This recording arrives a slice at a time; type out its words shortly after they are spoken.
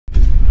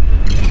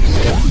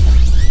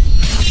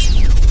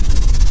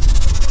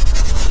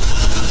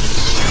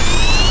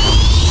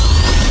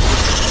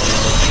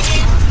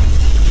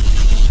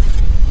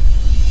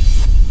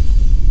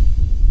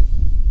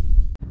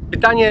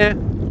Pytanie,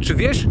 czy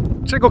wiesz,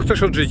 czego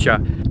chcesz od życia?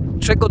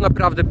 Czego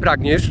naprawdę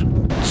pragniesz?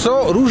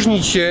 Co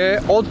różni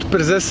Cię od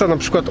prezesa na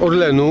przykład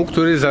Orlenu,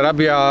 który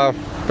zarabia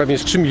pewnie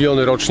z 3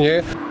 miliony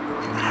rocznie?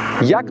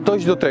 Jak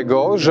dojść do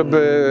tego, żeby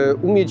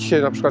umieć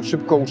się na przykład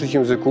szybko uczyć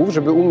języków,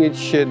 żeby umieć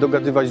się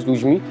dogadywać z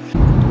ludźmi?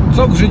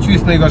 Co w życiu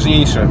jest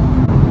najważniejsze?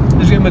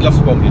 Żyjemy dla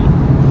wspomnień.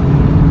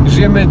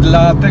 Żyjemy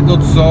dla tego,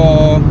 co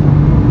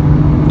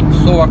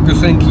w słowach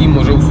piosenki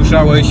może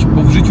usłyszałeś,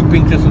 bo w życiu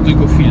piękne są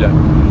tylko chwile.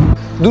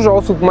 Dużo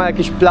osób ma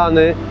jakieś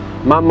plany,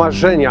 ma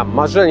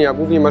marzenia,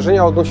 głównie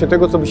marzenia odnośnie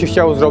tego, co by się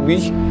chciało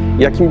zrobić,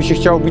 jakim by się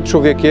chciało być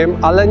człowiekiem,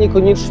 ale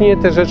niekoniecznie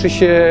te rzeczy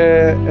się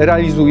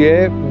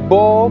realizuje,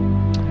 bo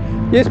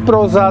jest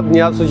proza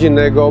dnia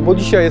codziennego, bo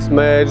dzisiaj jest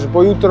mecz,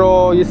 bo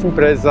jutro jest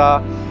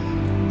impreza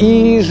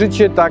i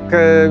życie tak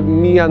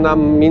mija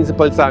nam między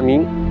palcami,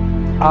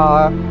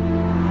 a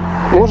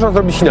można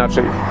zrobić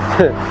inaczej,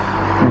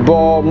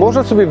 bo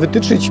można sobie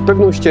wytyczyć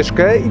pewną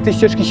ścieżkę i tej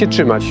ścieżki się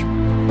trzymać.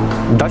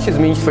 Da się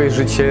zmienić Twoje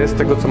życie z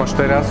tego, co masz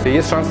teraz.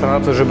 Jest szansa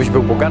na to, żebyś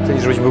był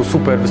bogaty, żebyś był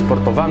super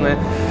wysportowany,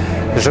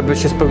 żeby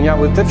się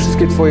spełniały te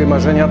wszystkie Twoje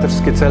marzenia, te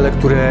wszystkie cele,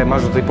 które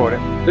masz do tej pory.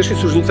 Też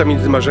jest różnica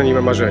między marzeniem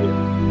a marzeniem.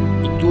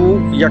 I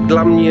tu, jak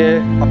dla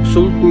mnie,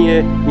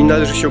 absolutnie nie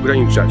należy się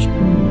ograniczać.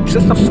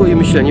 Przestaw swoje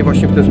myślenie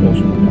właśnie w ten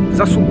sposób.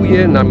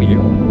 Zasługuję na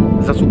milion,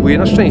 zasługuję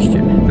na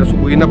szczęście,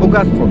 zasługuję na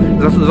bogactwo,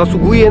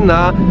 zasługuję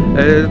na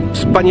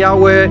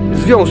wspaniałe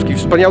związki,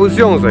 wspaniały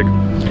związek.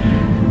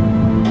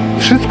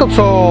 Wszystko,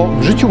 co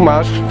w życiu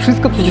masz,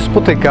 wszystko, co Cię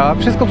spotyka,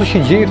 wszystko, co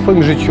się dzieje w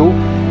Twoim życiu,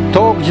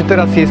 to, gdzie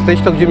teraz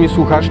jesteś, to, gdzie mnie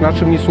słuchasz, na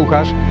czym mnie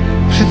słuchasz,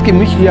 wszystkie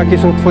myśli, jakie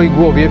są w Twojej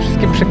głowie,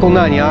 wszystkie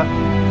przekonania,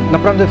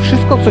 naprawdę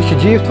wszystko, co się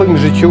dzieje w Twoim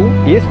życiu,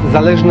 jest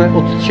zależne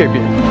od Ciebie.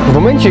 W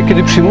momencie,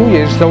 kiedy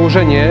przyjmujesz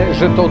założenie,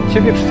 że to od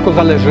Ciebie wszystko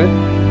zależy,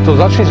 to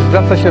zaczniesz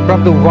zwracać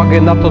naprawdę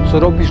uwagę na to, co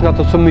robisz, na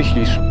to, co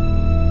myślisz.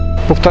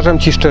 Powtarzam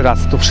Ci jeszcze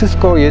raz, to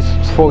wszystko jest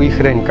w Twoich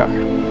rękach.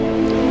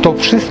 To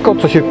wszystko,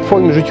 co się w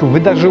Twoim życiu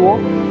wydarzyło,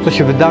 co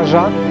się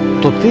wydarza,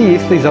 to Ty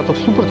jesteś za to w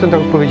 100%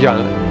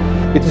 odpowiedzialny.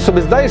 I Ty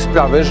sobie zdajesz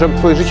sprawę, że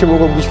Twoje życie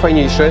mogłoby być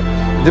fajniejsze,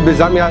 gdyby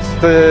zamiast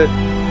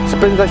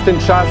spędzać ten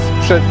czas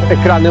przed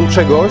ekranem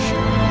czegoś,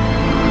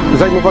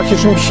 zajmować się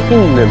czymś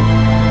innym.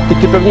 I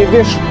Ty pewnie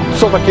wiesz,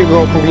 co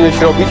takiego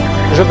powinieneś robić,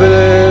 żeby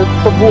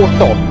to było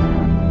to.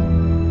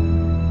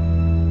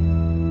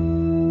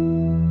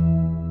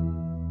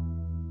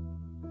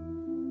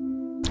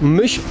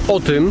 Myśl o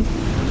tym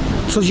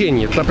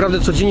codziennie, naprawdę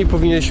codziennie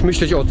powinieneś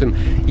myśleć o tym,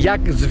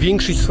 jak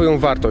zwiększyć swoją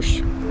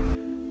wartość.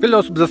 Wiele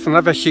osób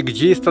zastanawia się,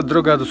 gdzie jest ta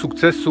droga do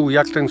sukcesu,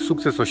 jak ten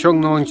sukces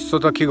osiągnąć, co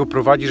takiego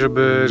prowadzi,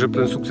 żeby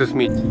ten sukces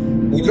mieć.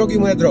 Mój drogi,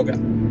 moja droga,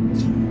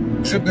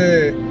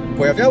 żeby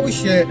pojawiały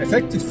się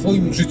efekty w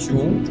Twoim życiu,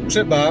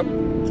 trzeba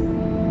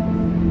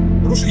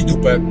ruszyć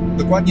dupę,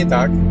 dokładnie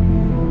tak.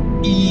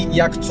 I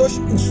jak coś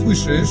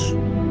usłyszysz,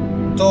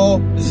 to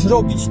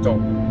zrobić to.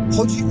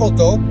 Chodzi o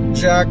to,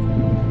 że jak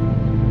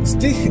z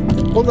tych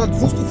ponad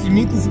 200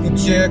 filmików,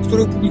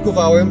 które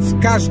publikowałem, w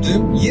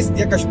każdym jest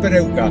jakaś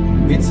perełka.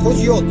 Więc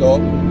chodzi o to,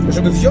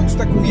 żeby wziąć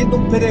taką jedną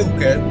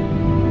perełkę,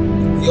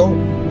 ją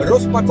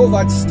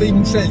rozpakować z tej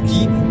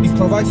muszelki i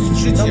wprowadzić w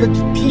życie.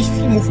 Nawet 5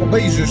 filmów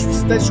obejrzysz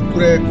wstecz,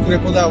 które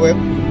podałem,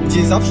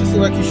 gdzie zawsze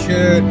są jakieś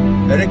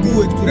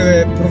reguły,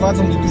 które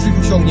prowadzą do dużych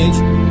osiągnięć,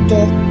 to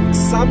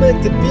same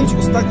te 5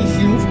 ostatnich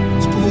filmów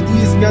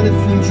spowoduje zmiany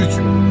w Twoim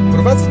życiu.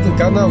 Prowadzę ten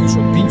kanał już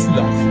od 5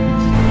 lat.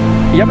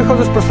 Ja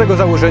wychodzę z prostego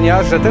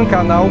założenia, że ten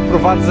kanał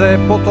prowadzę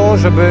po to,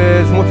 żeby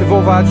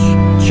zmotywować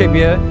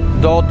Ciebie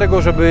do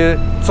tego, żeby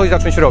coś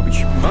zacząć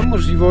robić. Mam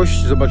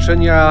możliwość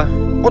zobaczenia,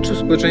 o czym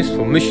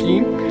społeczeństwo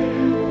myśli,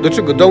 do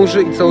czego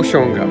dąży i co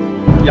osiąga.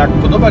 Jak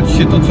podoba Ci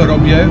się to, co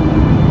robię,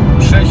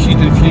 prześlij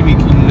ten filmik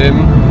innym,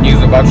 niech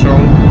zobaczą,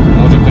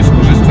 może ktoś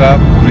skorzysta,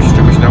 może się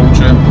czegoś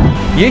nauczy.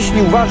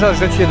 Jeśli uważasz,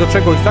 że Cię do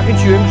czegoś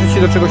zachęciłem, że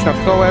Cię do czegoś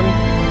natchnąłem,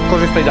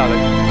 korzystaj dalej.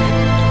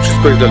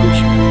 Wszystko jest dla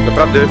ludzi.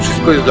 Naprawdę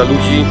wszystko jest dla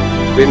ludzi,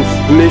 więc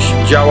myśl,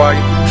 działaj,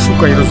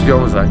 szukaj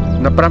rozwiązań.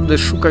 Naprawdę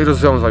szukaj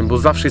rozwiązań, bo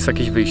zawsze jest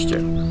jakieś wyjście.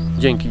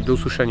 Dzięki, do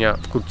usłyszenia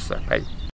wkrótce. Hej.